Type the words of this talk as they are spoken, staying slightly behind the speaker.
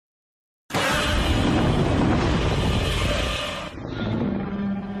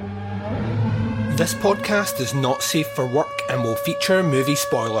This podcast is not safe for work and will feature movie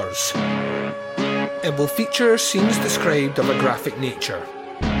spoilers. It will feature scenes described of a graphic nature.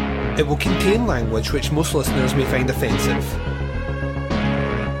 It will contain language which most listeners may find offensive.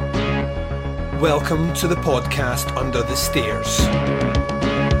 Welcome to the podcast Under the Stairs.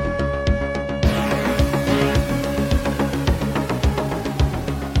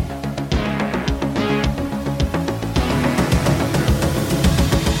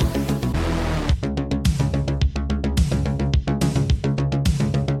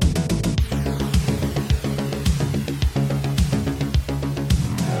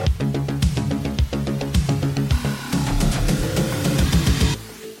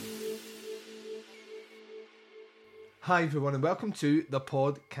 Hi everyone and welcome to the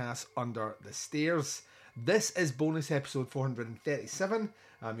podcast Under the Stairs. This is bonus episode 437.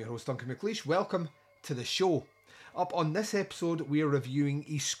 I'm your host Duncan McLeish. Welcome to the show. Up on this episode we are reviewing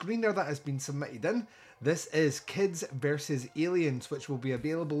a screener that has been submitted in. This is Kids vs Aliens, which will be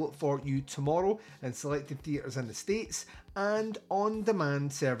available for you tomorrow in selected theatres in the States and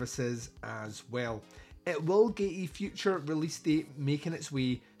on-demand services as well. It will get a future release date making its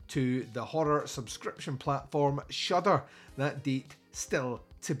way to the horror subscription platform Shudder. That date still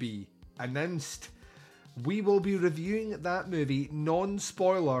to be announced. We will be reviewing that movie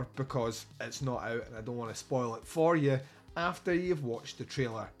non-spoiler because it's not out and I don't want to spoil it for you after you've watched the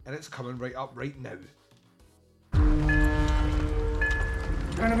trailer, and it's coming right up right now.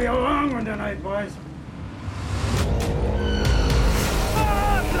 It's gonna be a long one tonight, boys.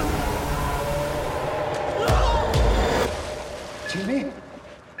 Jimmy?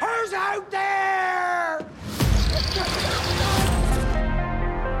 Who's out there?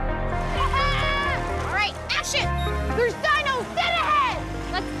 All right, action! There's dinos dead ahead!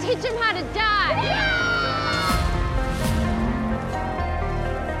 Let's teach them how to die!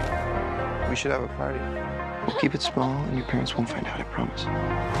 We should have a party. We'll keep it small and your parents won't find out, I promise.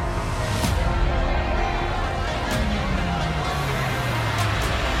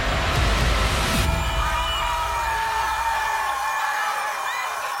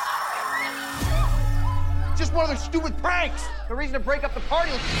 Just one of their stupid pranks. No reason to break up the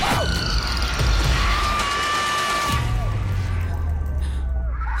party.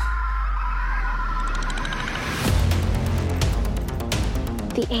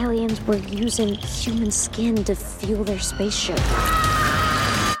 The aliens were using human skin to fuel their spaceship.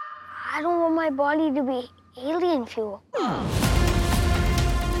 I don't want my body to be alien fuel.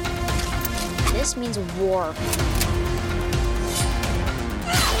 This means war.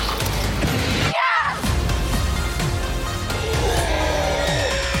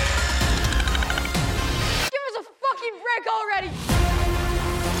 Give us a fucking break already!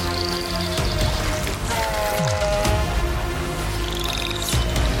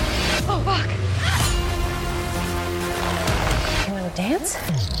 Oh, fuck. You want to dance?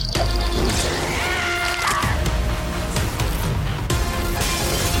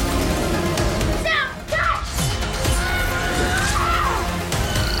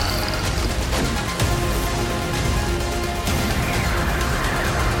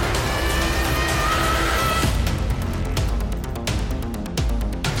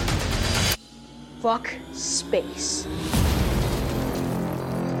 Fuck space.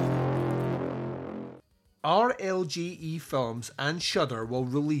 RLGE Films and Shudder will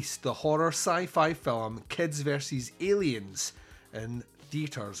release the horror sci-fi film Kids vs Aliens in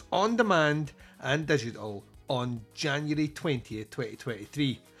theatres, on demand and digital on January 20th,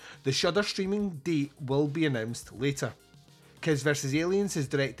 2023. The Shudder streaming date will be announced later. Kids vs Aliens is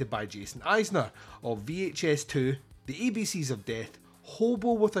directed by Jason Eisner of VHS 2, The ABCs of Death,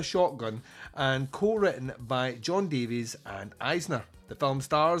 Hobo with a Shotgun, and co-written by John Davies and Eisner. The film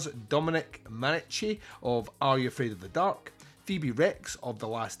stars Dominic Manici of Are You Afraid of the Dark, Phoebe Rex of The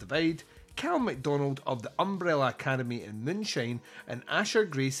Last Divide, Cal McDonald of The Umbrella Academy and Moonshine, and Asher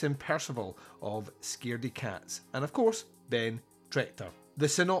Grayson Percival of Scaredy Cats, and of course, Ben Trechter. The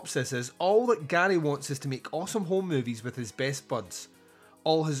synopsis is: all that Gary wants is to make awesome home movies with his best buds.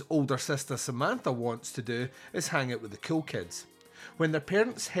 All his older sister Samantha wants to do is hang out with the cool kids. When their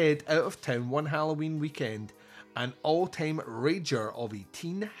parents head out of town one Halloween weekend, an all-time rager of a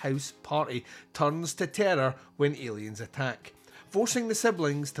teen house party turns to terror when aliens attack, forcing the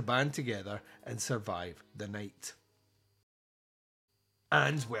siblings to band together and survive the night.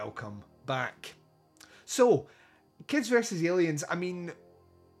 And welcome back. So, Kids vs Aliens, I mean,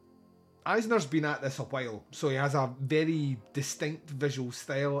 Eisner's been at this a while, so he has a very distinct visual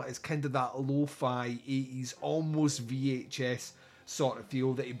style. It's kind of that lo-fi 80s, almost VHS sort of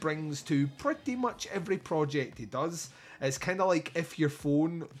feel that he brings to pretty much every project he does. It's kind of like if your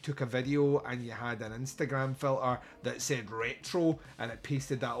phone took a video and you had an Instagram filter that said retro and it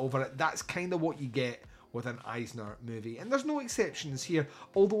pasted that over it. That's kind of what you get with an Eisner movie. And there's no exceptions here,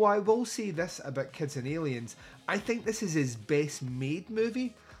 although I will say this about Kids and Aliens. I think this is his best made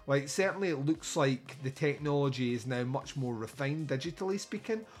movie. Like, certainly it looks like the technology is now much more refined, digitally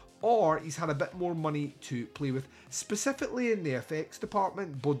speaking, or he's had a bit more money to play with, specifically in the effects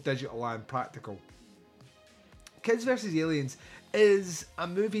department, both digital and practical. Kids vs. Aliens is a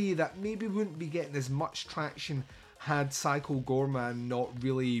movie that maybe wouldn't be getting as much traction had Psycho Goreman not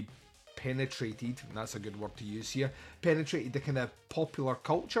really penetrated, and that's a good word to use here, penetrated the kind of popular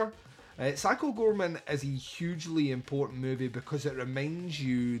culture. Psycho Goreman is a hugely important movie because it reminds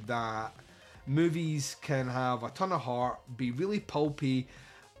you that movies can have a ton of heart, be really pulpy,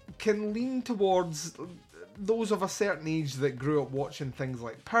 can lean towards those of a certain age that grew up watching things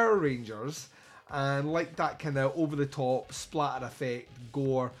like Power Rangers, and like that kind of over-the-top splatter effect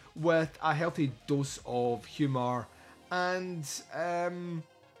gore with a healthy dose of humour and,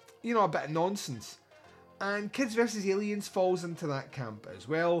 you know, a bit of nonsense. And Kids vs. Aliens falls into that camp as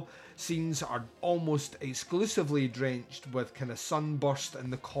well. Scenes are almost exclusively drenched with kind of sunburst in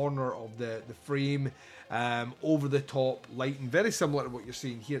the corner of the frame, over-the-top lighting, very similar to what you're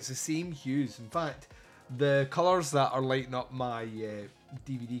seeing here. It's the same hues. In fact, the colours that are lighting up my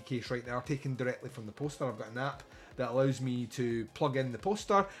DVD case right now are taken directly from the poster. I've got an app that allows me to plug in the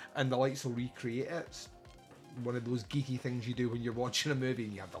poster and the lights will recreate it. It's one of those geeky things you do when you're watching a movie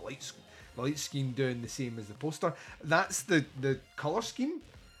and you have the light scheme doing the same as the poster. That's the colour scheme.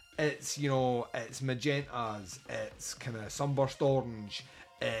 It's, you know, it's magentas, it's kind of sunburst orange,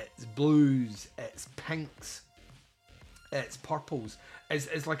 it's blues, it's pinks, it's purples.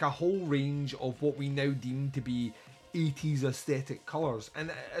 It's like a whole range of what we now deem to be 80s aesthetic colours,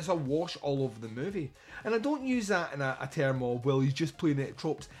 and it's a wash all over the movie. And I don't use that in a term of, well, he's just playing at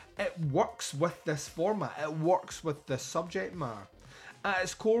tropes. It works with this format, it works with this subject matter. At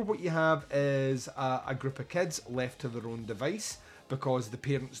its core, what you have is a group of kids left to their own device because the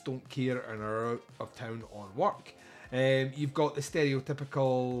parents don't care and are out of town on work. You've got the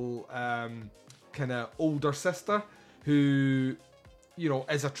stereotypical kind of older sister who, you know,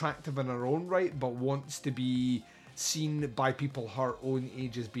 is attractive in her own right, but wants to be seen by people her own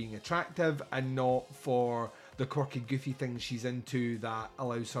age as being attractive and not for the quirky, goofy things she's into that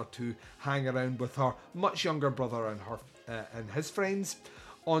allows her to hang around with her much younger brother and her and his friends.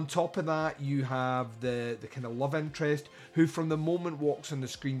 On top of that, you have the kind of love interest who from the moment walks on the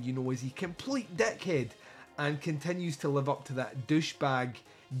screen, you know, is a complete dickhead and continues to live up to that douchebag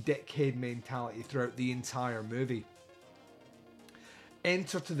dickhead mentality throughout the entire movie.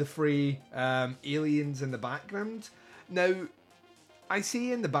 Enter to the fray aliens in the background. Now, I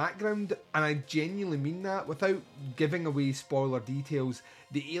say in the background, and I genuinely mean that, without giving away spoiler details,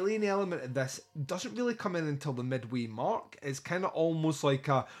 the alien element of this doesn't really come in until the midway mark. It's kind of almost like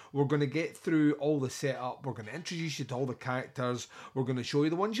we're going to get through all the setup, we're going to introduce you to all the characters, we're going to show you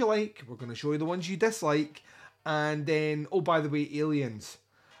the ones you like, we're going to show you the ones you dislike, and then, oh, by the way, aliens.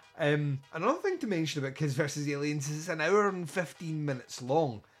 Another thing to mention about Kids vs. Aliens is it's an hour and 15 minutes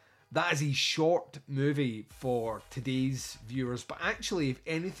long. That is a short movie for today's viewers, but actually, if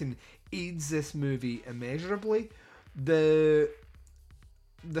anything, aids this movie immeasurably. The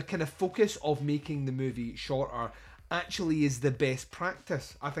kind of focus of making the movie shorter actually is the best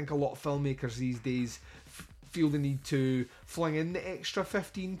practice. I think a lot of filmmakers these days feel the need to fling in the extra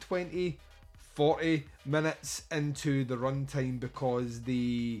 15, 20, 40 minutes into the runtime because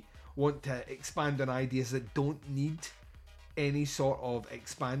they want to expand on ideas that don't need any sort of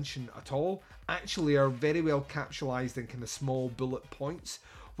expansion at all, actually are very well capitalized in kind of small bullet points,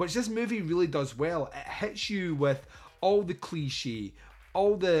 which this movie really does well. It hits you with all the cliche,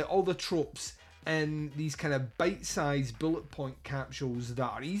 all the tropes in these kind of bite-sized bullet point capsules that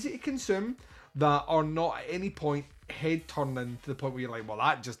are easy to consume, that are not at any point head-turning to the point where you're like, well,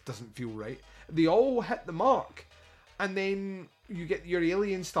 that just doesn't feel right. They all hit the mark. And then you get your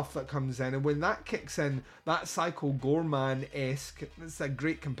alien stuff that comes in, and when that kicks in, that Psycho Goreman-esque, it's a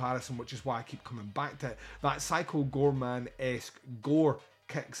great comparison, which is why I keep coming back to it, that Psycho Goreman-esque gore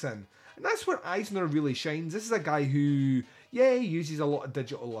kicks in. And that's where Eisner really shines. This is a guy who, yeah, he uses a lot of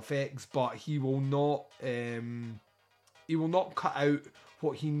digital effects, but he will not cut out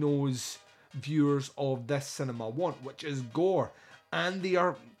what he knows viewers of this cinema want, which is gore. And they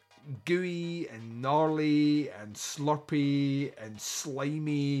are gooey and gnarly and slurpy and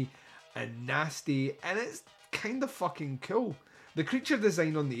slimy and nasty, and it's kind of fucking cool. The creature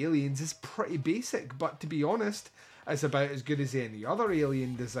design on the aliens is pretty basic, but to be honest, it's about as good as any other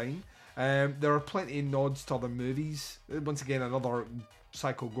Alien design. There are plenty of nods to other movies. Once again, another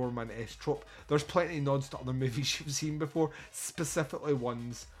Psycho Goreman-esque trope. There's plenty of nods to other movies you've seen before, specifically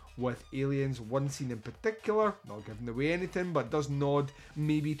ones with aliens. One scene in particular, not giving away anything, but does nod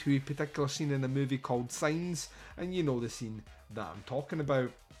maybe to a particular scene in a movie called Signs, and you know the scene that I'm talking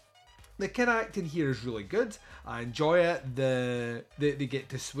about. The kid acting here is really good. I enjoy it. They get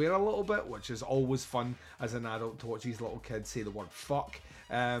to swear a little bit, which is always fun as an adult to watch these little kids say the word fuck.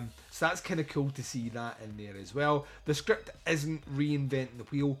 So that's kind of cool to see that in there as well. The script isn't reinventing the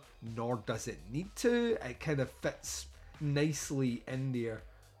wheel, nor does it need to. It kind of fits nicely in there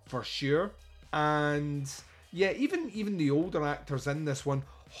for sure. And yeah, even the older actors in this one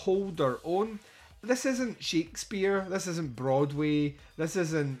hold their own. This isn't Shakespeare, this isn't Broadway, this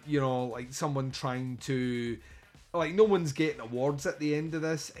isn't, you know, like someone trying to, like, no one's getting awards at the end of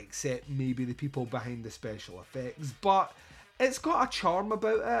this, except maybe the people behind the special effects, but it's got a charm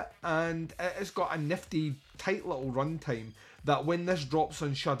about it, and it's got a nifty, tight little runtime that when this drops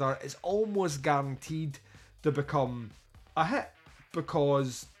on Shudder, is almost guaranteed to become a hit,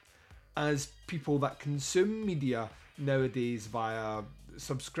 because as people that consume media nowadays via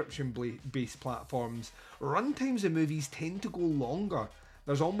subscription-based platforms, runtimes of movies tend to go longer.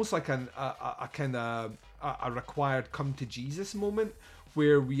 There's almost like a kind of a required come to Jesus moment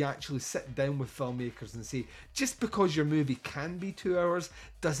where we actually sit down with filmmakers and say, just because your movie can be 2 hours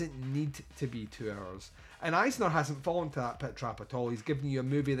doesn't need to be 2 hours. And Eisner hasn't fallen to that pit trap at all. He's giving you a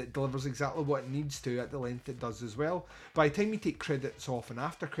movie that delivers exactly what it needs to at the length it does as well. By the time you take credits off and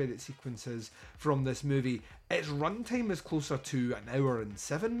after credit sequences from this movie, its runtime is closer to 1 hour and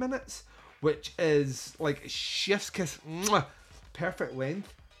 7 minutes, which is like chef's kiss, perfect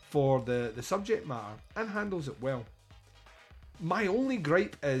length for the subject matter, and handles it well. My only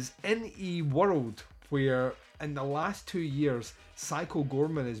gripe is in a world where in the last 2 years Psycho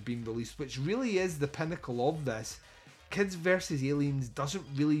Goreman is being released, which really is the pinnacle of this, Kids vs Aliens doesn't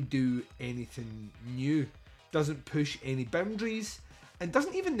really do anything new, doesn't push any boundaries, and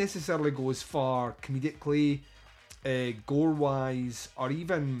doesn't even necessarily go as far comedically, gore-wise, or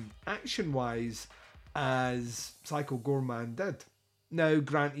even action-wise as Psycho Goreman did. Now,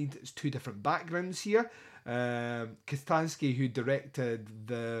 granted, it's two different backgrounds here. Kostansky, who directed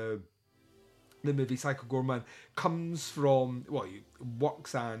the movie Psycho Goreman, comes from, well, he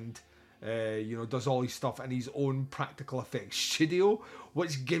works and does all his stuff in his own practical effects studio,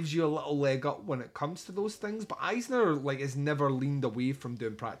 which gives you a little leg up when it comes to those things. But Eisner has never leaned away from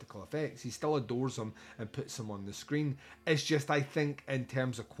doing practical effects. He still adores them and puts them on the screen. It's just, I think, in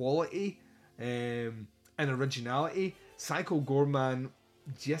terms of quality and originality, Psycho Goreman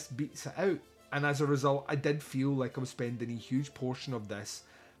just beats it out. And as a result, I did feel like I was spending a huge portion of this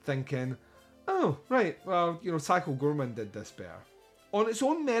thinking, oh, right, well, Psycho Goreman did this better. On its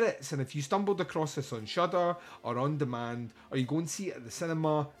own merits, and if you stumbled across this on Shudder or on demand, or you go and see it at the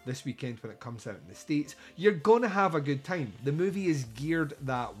cinema this weekend when it comes out in the States, you're going to have a good time. The movie is geared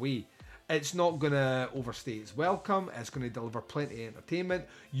that way. It's not going to overstay its welcome. It's going to deliver plenty of entertainment.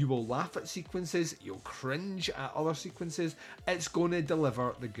 You will laugh at sequences. You'll cringe at other sequences. It's going to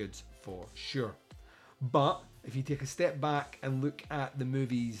deliver the goods for sure. But if you take a step back and look at the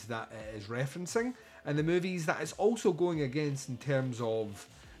movies that it is referencing, and the movies that it's also going against in terms of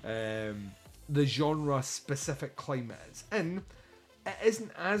the genre-specific climate it's in, it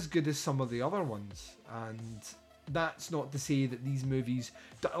isn't as good as some of the other ones. And that's not to say that these movies...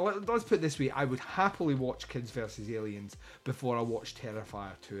 Let's put it this way, I would happily watch Kids vs Aliens before I watch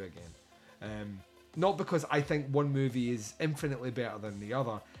Terrifier 2 again. Not because I think one movie is infinitely better than the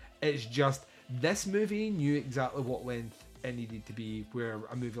other, it's just this movie knew exactly what length it needed to be, where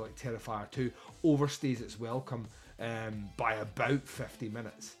a movie like Terrifier 2 overstays its welcome by about 50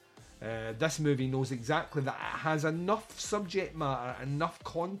 minutes. This movie knows exactly that it has enough subject matter, enough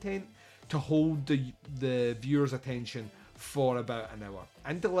content to hold the viewer's attention for about an hour,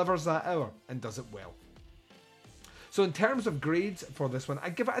 and delivers that hour and does it well. So in terms of grades for this one, I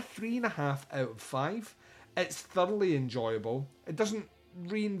give it a 3.5 out of 5. It's thoroughly enjoyable. It doesn't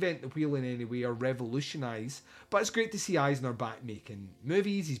reinvent the wheel in any way or revolutionise, but it's great to see Eisner back making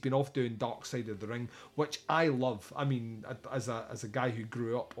movies. He's been off doing Dark Side of the Ring, which I love. I mean, as a guy who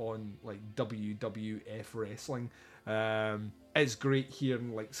grew up on WWF wrestling, it's great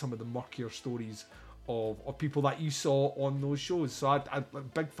hearing some of the murkier stories of people that you saw on those shows. So I'm a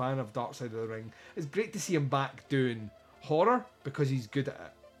big fan of Dark Side of the Ring. It's great to see him back doing horror because he's good at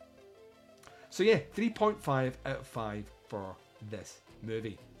it. So yeah, 3.5 out of 5 for this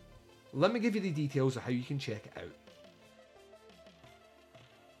movie. Let me give you the details of how you can check it out.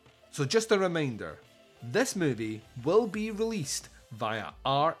 So just a reminder, This movie will be released via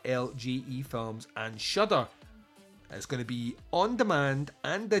RLGE Films and Shudder. It's going to be on demand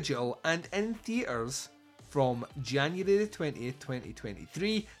and digital and in theatres from January the 20th,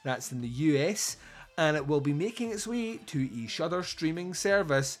 2023. That's in the US, and it will be making its way to a Shudder streaming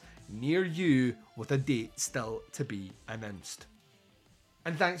service near you with a date still to be announced.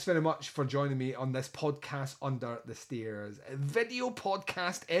 And thanks very much for joining me on this podcast Under the Stairs, a video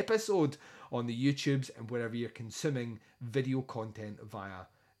podcast episode on the YouTubes and wherever you're consuming video content via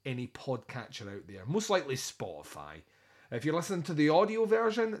any podcatcher out there, most likely Spotify. If you're listening to the audio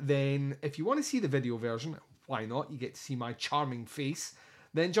version, then if you want to see the video version, why not? You get to see my charming face.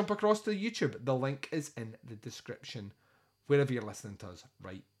 Then jump across to YouTube. The link is in the description, wherever you're listening to us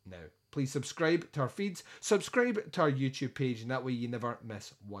right now. Please subscribe to our feeds, subscribe to our YouTube page, and that way you never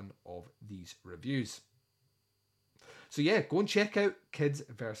miss one of these reviews. So yeah, go and check out Kids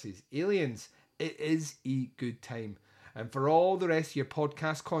vs. Aliens. It is a good time. And for all the rest of your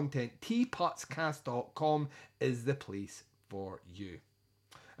podcast content, tputscast.com is the place for you.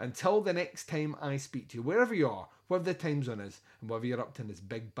 Until the next time I speak to you, wherever you are, wherever the time zone is, and whatever you're up to in this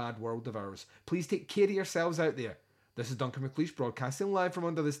big bad world of ours, please take care of yourselves out there. This is Duncan McLeish broadcasting live from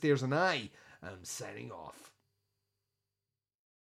Under the Stairs, and I am signing off.